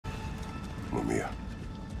Mumia,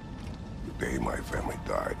 the day my family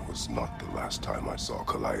died was not the last time I saw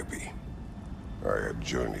Calliope. I had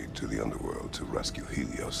journeyed to the Underworld to rescue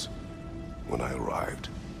Helios. When I arrived,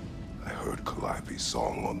 I heard Calliope's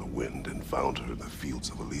song on the wind and found her in the fields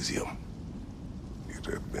of Elysium. It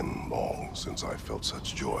had been long since I felt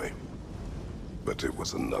such joy. But it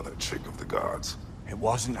was another trick of the gods. It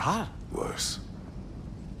wasn't her. Worse.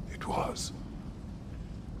 It was.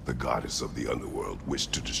 The goddess of the Underworld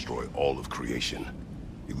wished to destroy all of creation,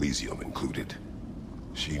 Elysium included.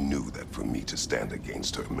 She knew that for me to stand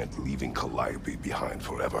against her meant leaving Calliope behind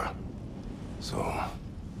forever. So,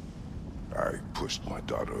 I pushed my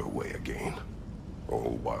daughter away again,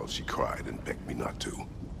 all while she cried and begged me not to.